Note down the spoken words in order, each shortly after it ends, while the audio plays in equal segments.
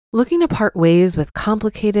Looking to part ways with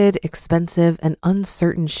complicated, expensive, and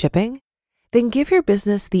uncertain shipping? Then give your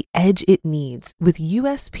business the edge it needs with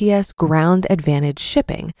USPS Ground Advantage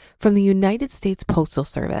shipping from the United States Postal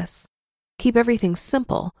Service. Keep everything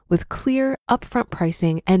simple with clear, upfront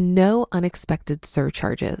pricing and no unexpected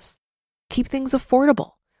surcharges. Keep things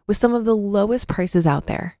affordable with some of the lowest prices out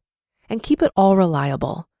there. And keep it all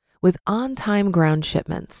reliable with on-time ground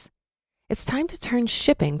shipments. It's time to turn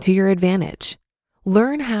shipping to your advantage.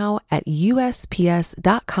 Learn how at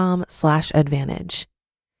USPS.com/advantage.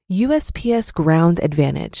 USPS Ground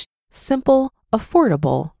Advantage. Simple,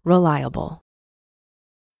 affordable, reliable.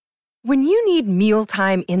 When you need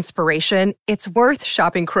mealtime inspiration, it's worth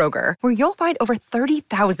shopping Kroger, where you'll find over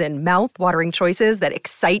 30,000 mouth-watering choices that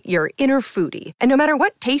excite your inner foodie. And no matter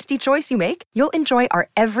what tasty choice you make, you'll enjoy our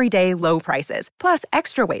everyday low prices, plus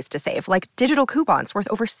extra ways to save, like digital coupons worth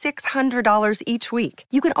over $600 each week.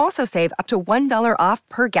 You can also save up to $1 off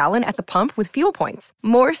per gallon at the pump with fuel points.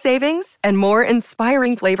 More savings and more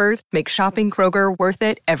inspiring flavors make shopping Kroger worth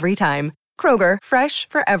it every time. Kroger, fresh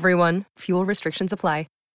for everyone. Fuel restrictions apply.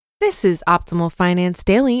 This is Optimal Finance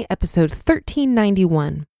Daily, episode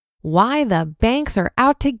 1391. Why the Banks Are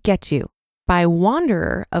Out to Get You by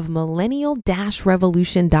Wanderer of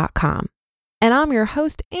Millennial-Revolution.com. And I'm your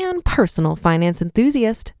host and personal finance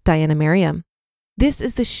enthusiast, Diana Merriam. This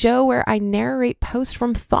is the show where I narrate posts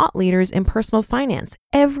from thought leaders in personal finance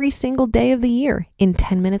every single day of the year in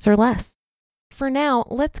 10 minutes or less. For now,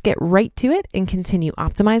 let's get right to it and continue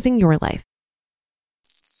optimizing your life.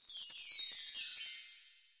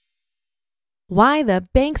 Why the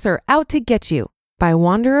Banks Are Out to Get You by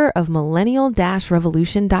Wanderer of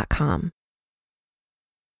Millennial-Revolution.com.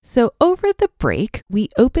 So over the break, we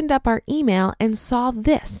opened up our email and saw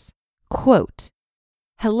this, quote,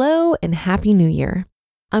 "Hello and Happy New Year.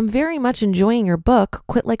 I'm very much enjoying your book,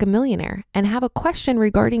 Quit Like a Millionaire, and have a question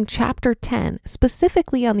regarding Chapter 10,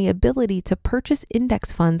 specifically on the ability to purchase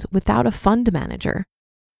index funds without a fund manager.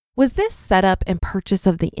 Was this setup and purchase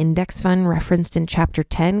of the index fund referenced in Chapter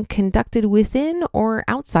 10 conducted within or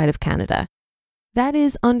outside of Canada? That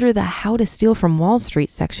is under the How to Steal from Wall Street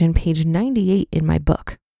section, page 98 in my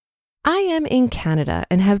book. I am in Canada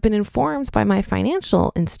and have been informed by my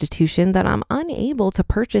financial institution that I'm unable to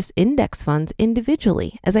purchase index funds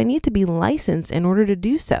individually as I need to be licensed in order to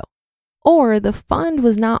do so. Or the fund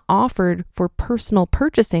was not offered for personal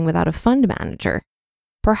purchasing without a fund manager.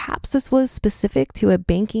 Perhaps this was specific to a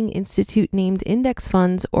banking institute named index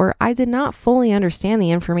funds, or I did not fully understand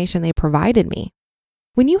the information they provided me.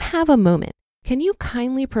 When you have a moment, can you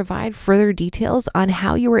kindly provide further details on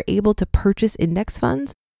how you were able to purchase index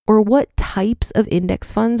funds, or what types of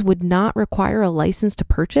index funds would not require a license to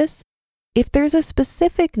purchase? If there's a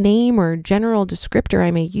specific name or general descriptor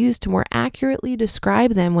I may use to more accurately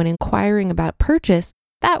describe them when inquiring about purchase,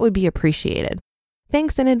 that would be appreciated.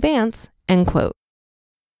 Thanks in advance," end quote.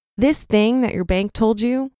 This thing that your bank told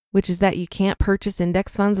you, which is that you can't purchase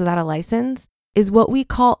index funds without a license, is what we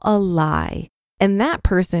call a lie. And that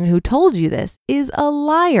person who told you this is a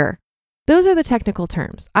liar. Those are the technical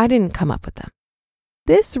terms. I didn't come up with them.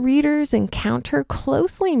 This reader's encounter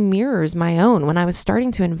closely mirrors my own when I was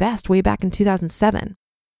starting to invest way back in 2007.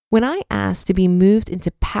 When I asked to be moved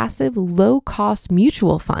into passive, low-cost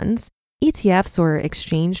mutual funds, ETFs or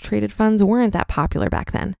exchange-traded funds weren't that popular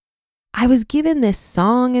back then. I was given this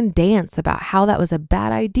song and dance about how that was a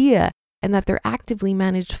bad idea and that their actively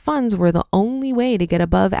managed funds were the only way to get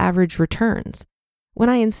above average returns. When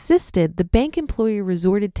I insisted, the bank employee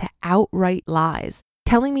resorted to outright lies,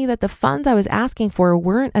 telling me that the funds I was asking for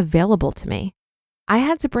weren't available to me. I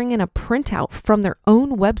had to bring in a printout from their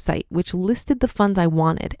own website which listed the funds I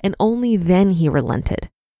wanted, and only then he relented.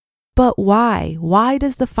 But why? Why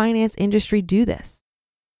does the finance industry do this?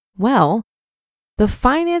 Well, the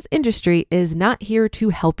finance industry is not here to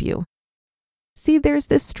help you. See, there's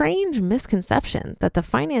this strange misconception that the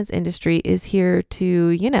finance industry is here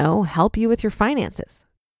to, help you with your finances.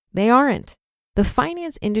 They aren't. The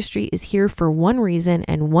finance industry is here for one reason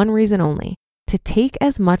and one reason only, to take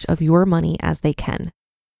as much of your money as they can.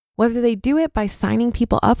 Whether they do it by signing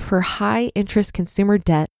people up for high interest consumer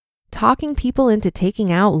debt, talking people into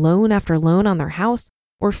taking out loan after loan on their house,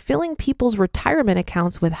 or filling people's retirement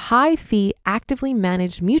accounts with high-fee, actively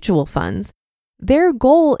managed mutual funds, their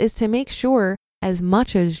goal is to make sure as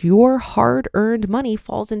much as your hard-earned money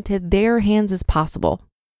falls into their hands as possible.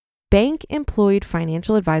 Bank-employed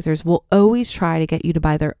financial advisors will always try to get you to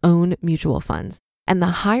buy their own mutual funds, and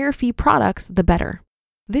the higher fee products, the better.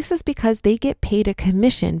 This is because they get paid a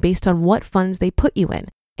commission based on what funds they put you in.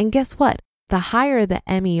 And guess what? The higher the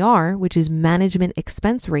MER, which is management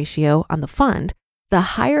expense ratio on the fund, the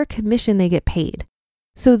higher commission they get paid.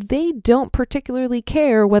 So they don't particularly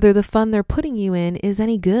care whether the fund they're putting you in is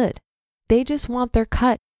any good. They just want their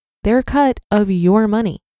cut of your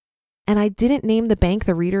money. And I didn't name the bank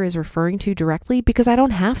the reader is referring to directly because I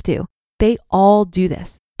don't have to. They all do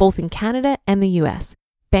this, both in Canada and the US.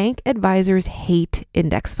 Bank advisors hate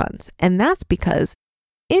index funds, and that's because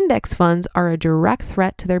index funds are a direct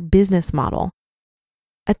threat to their business model.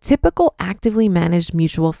 A typical actively managed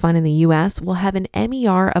mutual fund in the US will have an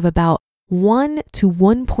MER of about 1 to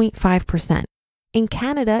 1.5%. In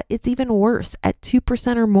Canada, it's even worse at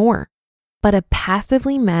 2% or more. But a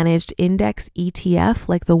passively managed index ETF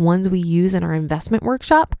like the ones we use in our investment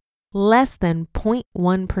workshop, less than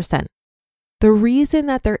 0.1%. The reason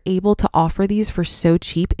that they're able to offer these for so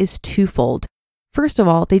cheap is twofold. First of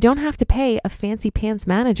all, they don't have to pay a fancy pants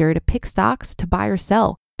manager to pick stocks to buy or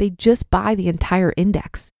sell. They just buy the entire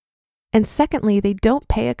index. And secondly, they don't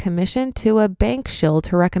pay a commission to a bank shill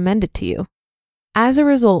to recommend it to you. As a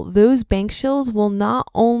result, those bank shills will not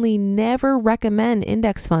only never recommend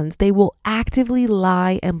index funds, they will actively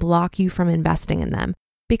lie and block you from investing in them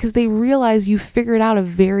because they realize you figured out a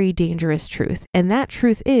very dangerous truth. And that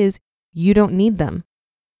truth is you don't need them.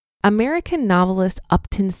 American novelist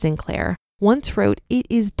Upton Sinclair once wrote, "It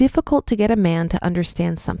is difficult to get a man to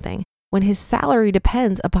understand something when his salary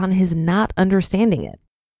depends upon his not understanding it."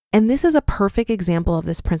 And this is a perfect example of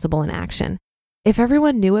this principle in action. If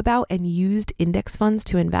everyone knew about and used index funds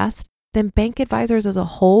to invest, then bank advisors as a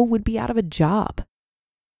whole would be out of a job.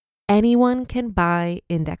 Anyone can buy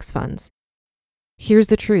index funds. Here's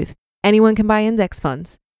the truth. Anyone can buy index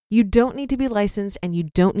funds. You don't need to be licensed and you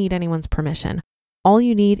don't need anyone's permission. All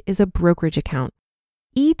you need is a brokerage account.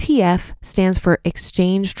 ETF stands for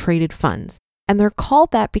Exchange Traded Funds, and they're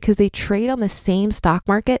called that because they trade on the same stock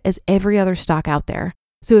market as every other stock out there.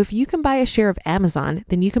 So if you can buy a share of Amazon,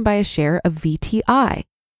 then you can buy a share of VTI.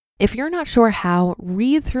 If you're not sure how,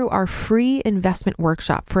 read through our free investment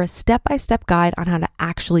workshop for a step-by-step guide on how to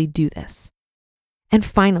actually do this. And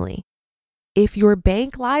finally, if your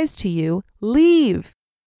bank lies to you, leave.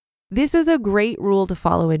 This is a great rule to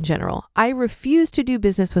follow in general. I refuse to do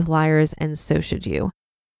business with liars, and so should you.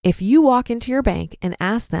 If you walk into your bank and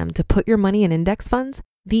ask them to put your money in index funds,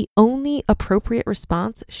 the only appropriate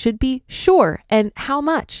response should be sure, and how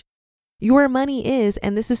much. Your money is,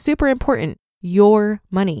 and this is super important, your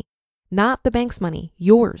money, not the bank's money,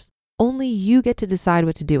 yours. Only you get to decide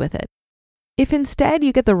what to do with it. If instead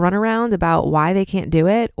you get the runaround about why they can't do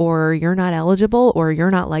it, or you're not eligible, or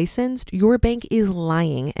you're not licensed, your bank is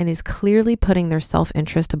lying and is clearly putting their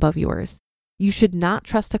self-interest above yours. You should not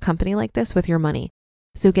trust a company like this with your money.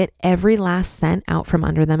 So get every last cent out from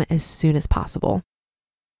under them as soon as possible.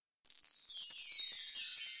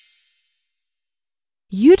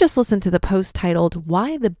 You just listened to the post titled,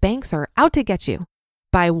 "Why the Banks Are Out to Get You"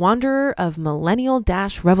 by Wanderer of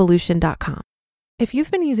millennial-revolution.com. If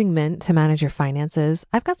you've been using Mint to manage your finances,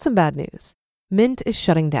 I've got some bad news. Mint is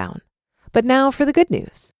shutting down. But now for the good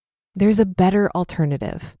news. There's a better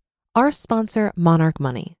alternative. Our sponsor, Monarch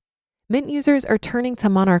Money. Mint users are turning to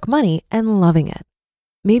Monarch Money and loving it.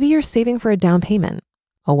 Maybe you're saving for a down payment,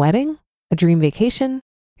 a wedding, a dream vacation,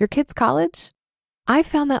 your kid's college. I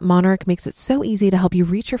found that Monarch makes it so easy to help you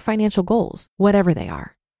reach your financial goals, whatever they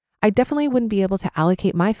are. I definitely wouldn't be able to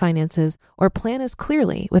allocate my finances or plan as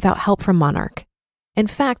clearly without help from Monarch. In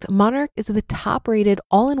fact, Monarch is the top-rated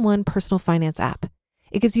all-in-one personal finance app.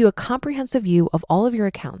 It gives you a comprehensive view of all of your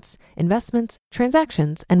accounts, investments,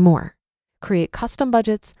 transactions, and more. Create custom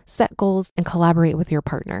budgets, set goals, and collaborate with your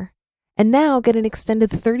partner. And now get an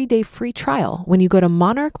extended 30-day free trial when you go to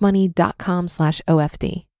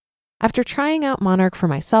monarchmoney.com/OFD. After trying out Monarch for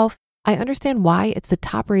myself, I understand why it's the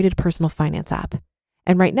top-rated personal finance app.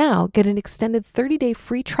 And right now, get an extended 30-day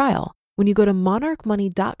free trial when you go to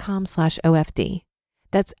monarchmoney.com/OFD.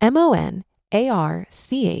 That's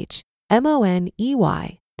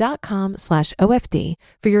monarchmoney.com/OFD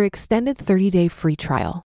for your extended 30-day free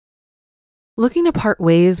trial. Looking to part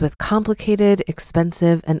ways with complicated,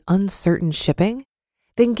 expensive, and uncertain shipping?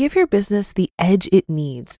 Then give your business the edge it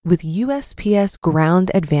needs with USPS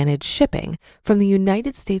Ground Advantage shipping from the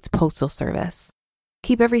United States Postal Service.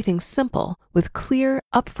 Keep everything simple with clear,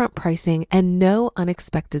 upfront pricing and no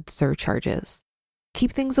unexpected surcharges.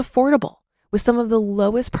 Keep things affordable with some of the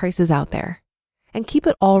lowest prices out there. And keep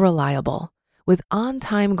it all reliable with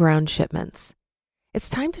on-time ground shipments. It's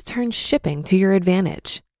time to turn shipping to your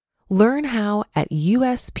advantage. Learn how at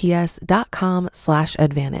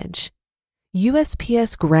USPS.com/advantage.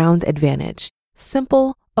 USPS Ground Advantage.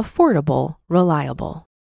 Simple, affordable, reliable.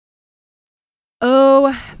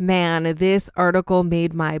 Oh man, this article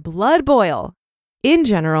made my blood boil. In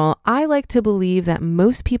general, I like to believe that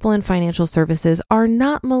most people in financial services are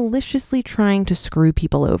not maliciously trying to screw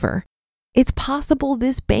people over. It's possible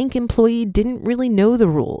this bank employee didn't really know the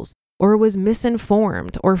rules, or was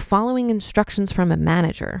misinformed, or following instructions from a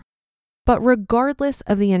manager. But regardless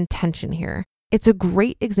of the intention here, it's a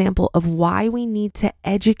great example of why we need to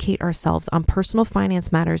educate ourselves on personal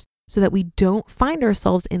finance matters so that we don't find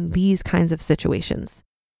ourselves in these kinds of situations.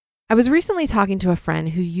 I was recently talking to a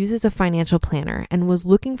friend who uses a financial planner and was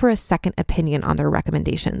looking for a second opinion on their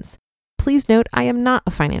recommendations. Please note, I am not a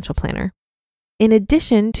financial planner. In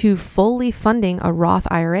addition to fully funding a Roth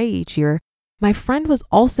IRA each year, my friend was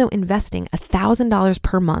also investing $1,000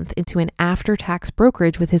 per month into an after-tax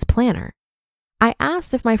brokerage with his planner. I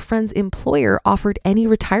asked if my friend's employer offered any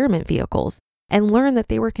retirement vehicles and learned that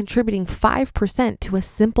they were contributing 5% to a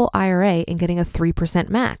simple IRA and getting a 3%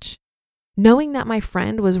 match. Knowing that my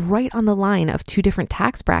friend was right on the line of two different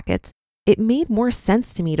tax brackets, it made more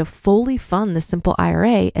sense to me to fully fund the simple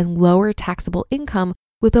IRA and lower taxable income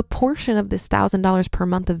with a portion of this $1,000 per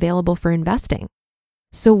month available for investing.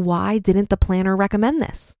 So why didn't the planner recommend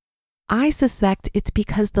this? I suspect it's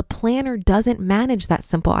because the planner doesn't manage that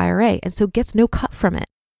simple IRA and so gets no cut from it.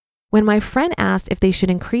 When my friend asked if they should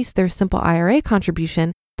increase their simple IRA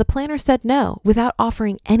contribution, the planner said no without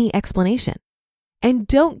offering any explanation. And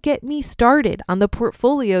don't get me started on the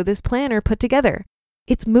portfolio this planner put together.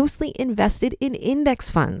 It's mostly invested in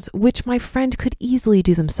index funds, which my friend could easily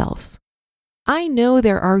do themselves. I know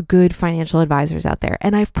there are good financial advisors out there,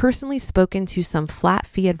 and I've personally spoken to some flat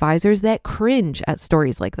fee advisors that cringe at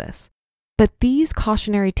stories like this. But these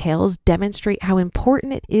cautionary tales demonstrate how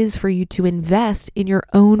important it is for you to invest in your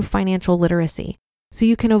own financial literacy so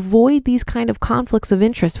you can avoid these kind of conflicts of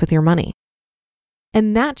interest with your money.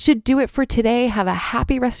 And that should do it for today. Have a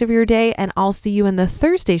happy rest of your day, and I'll see you in the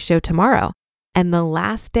Thursday show tomorrow and the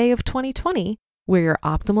last day of 2020 where your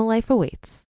optimal life awaits.